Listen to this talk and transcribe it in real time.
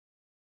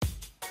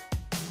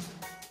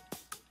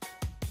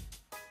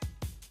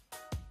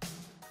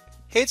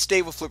Hey, it's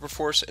Dave with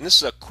Flipperforce, and this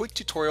is a quick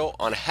tutorial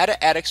on how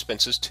to add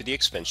expenses to the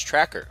expense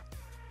tracker.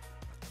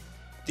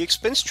 The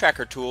expense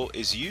tracker tool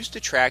is used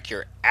to track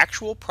your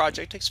actual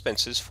project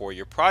expenses for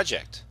your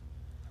project.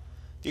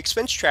 The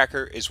expense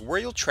tracker is where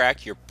you'll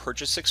track your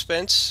purchase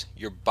expense,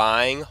 your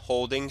buying,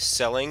 holding,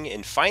 selling,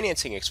 and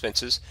financing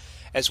expenses,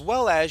 as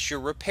well as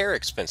your repair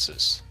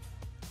expenses.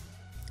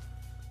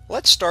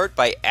 Let's start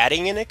by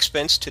adding an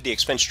expense to the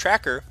expense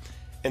tracker,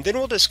 and then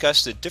we'll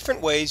discuss the different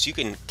ways you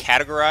can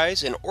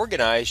categorize and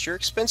organize your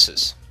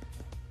expenses.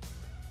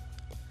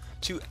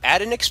 To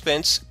add an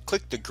expense,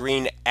 click the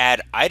green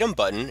Add Item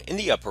button in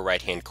the upper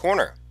right-hand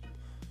corner.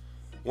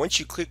 Once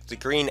you click the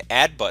green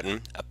Add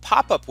button, a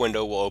pop-up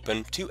window will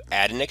open to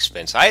add an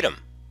expense item.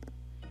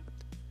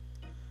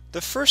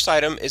 The first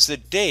item is the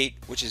date,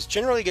 which is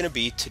generally going to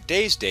be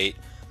today's date,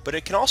 but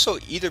it can also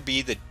either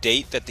be the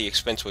date that the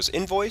expense was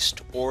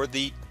invoiced or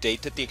the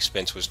date that the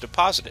expense was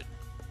deposited.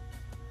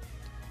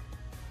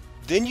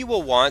 Then you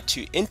will want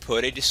to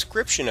input a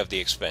description of the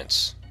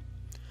expense.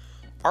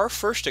 Our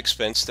first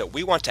expense that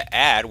we want to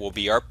add will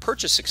be our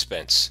purchase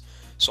expense.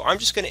 So I'm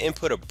just going to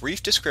input a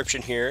brief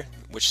description here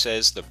which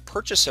says the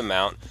purchase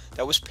amount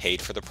that was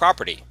paid for the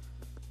property.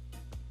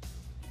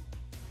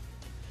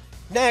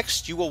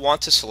 Next, you will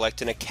want to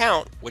select an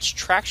account which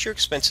tracks your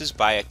expenses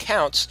by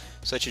accounts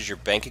such as your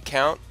bank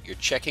account, your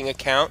checking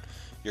account,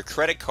 your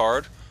credit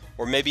card,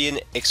 or maybe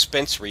an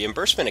expense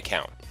reimbursement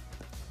account.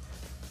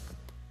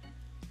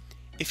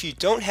 If you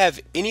don't have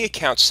any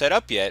account set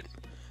up yet,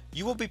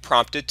 you will be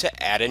prompted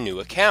to add a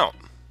new account.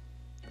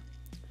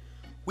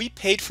 We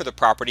paid for the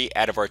property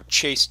out of our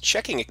Chase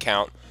checking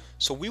account,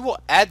 so we will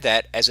add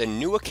that as a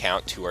new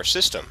account to our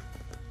system.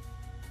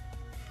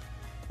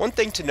 One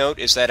thing to note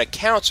is that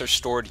accounts are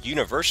stored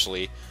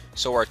universally,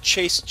 so our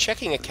Chase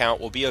checking account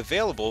will be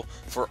available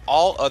for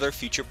all other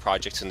future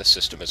projects in the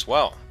system as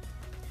well.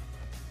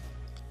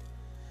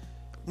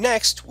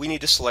 Next, we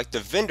need to select the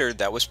vendor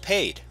that was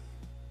paid.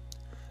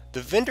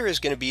 The vendor is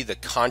going to be the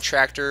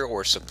contractor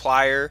or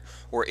supplier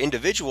or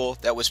individual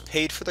that was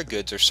paid for the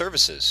goods or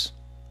services.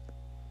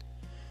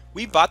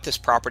 We bought this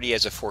property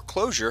as a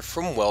foreclosure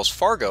from Wells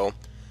Fargo,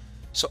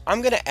 so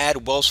I'm going to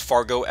add Wells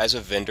Fargo as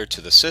a vendor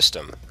to the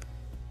system.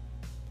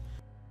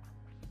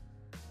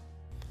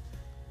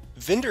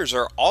 Vendors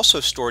are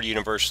also stored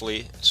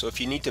universally, so if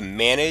you need to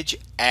manage,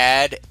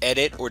 add,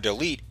 edit, or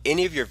delete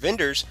any of your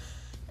vendors,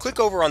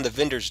 click over on the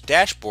vendors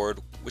dashboard,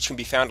 which can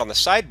be found on the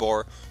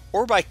sidebar,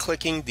 or by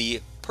clicking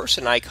the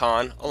person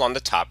icon along the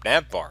top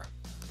nav bar.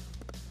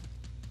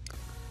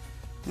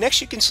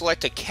 Next, you can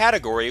select a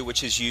category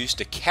which is used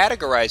to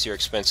categorize your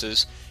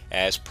expenses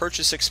as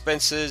purchase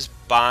expenses,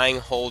 buying,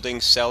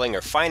 holding, selling,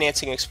 or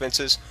financing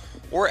expenses,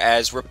 or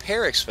as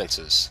repair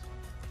expenses.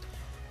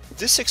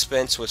 This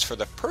expense was for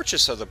the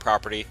purchase of the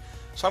property,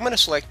 so I'm going to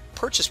select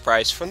purchase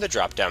price from the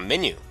drop-down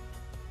menu.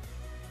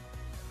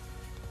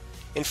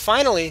 And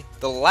finally,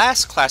 the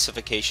last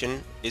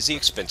classification is the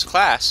expense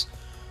class,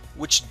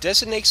 which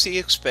designates the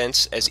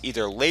expense as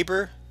either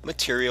labor,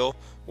 material,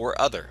 or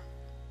other.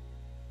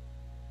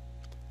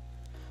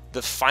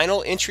 The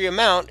final entry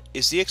amount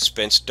is the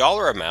expense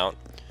dollar amount,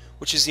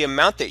 which is the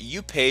amount that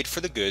you paid for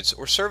the goods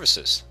or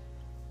services.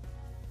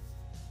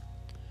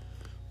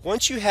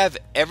 Once you have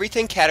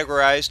everything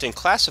categorized and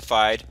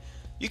classified,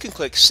 you can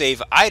click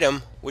Save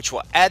Item, which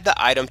will add the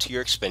item to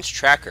your expense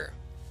tracker.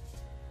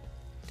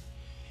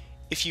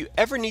 If you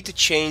ever need to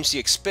change the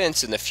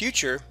expense in the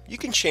future, you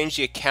can change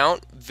the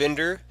account,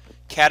 vendor,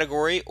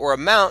 category, or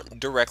amount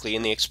directly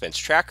in the expense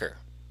tracker.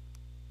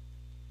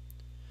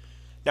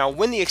 Now,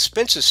 when the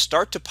expenses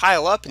start to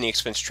pile up in the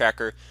expense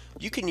tracker,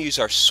 you can use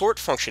our sort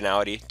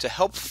functionality to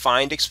help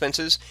find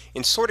expenses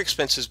and sort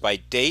expenses by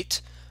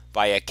date,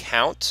 by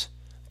account,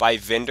 by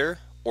vendor,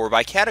 or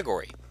by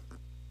category.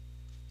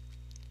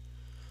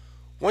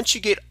 Once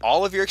you get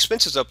all of your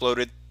expenses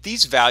uploaded,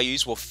 these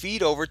values will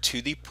feed over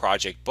to the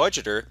project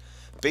budgeter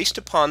based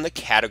upon the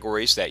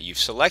categories that you've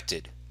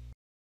selected.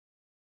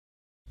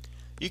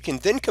 You can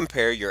then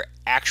compare your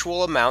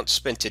actual amount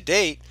spent to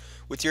date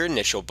with your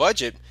initial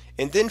budget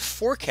and then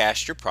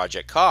forecast your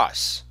project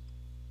costs.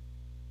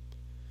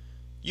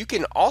 You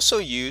can also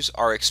use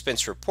our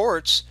expense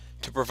reports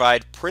to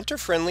provide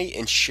printer-friendly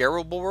and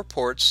shareable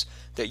reports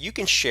that you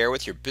can share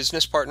with your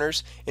business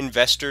partners,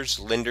 investors,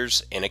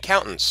 lenders, and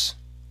accountants.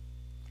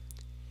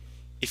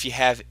 If you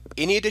have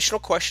any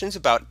additional questions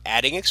about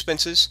adding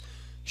expenses,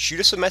 shoot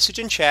us a message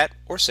in chat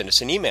or send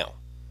us an email.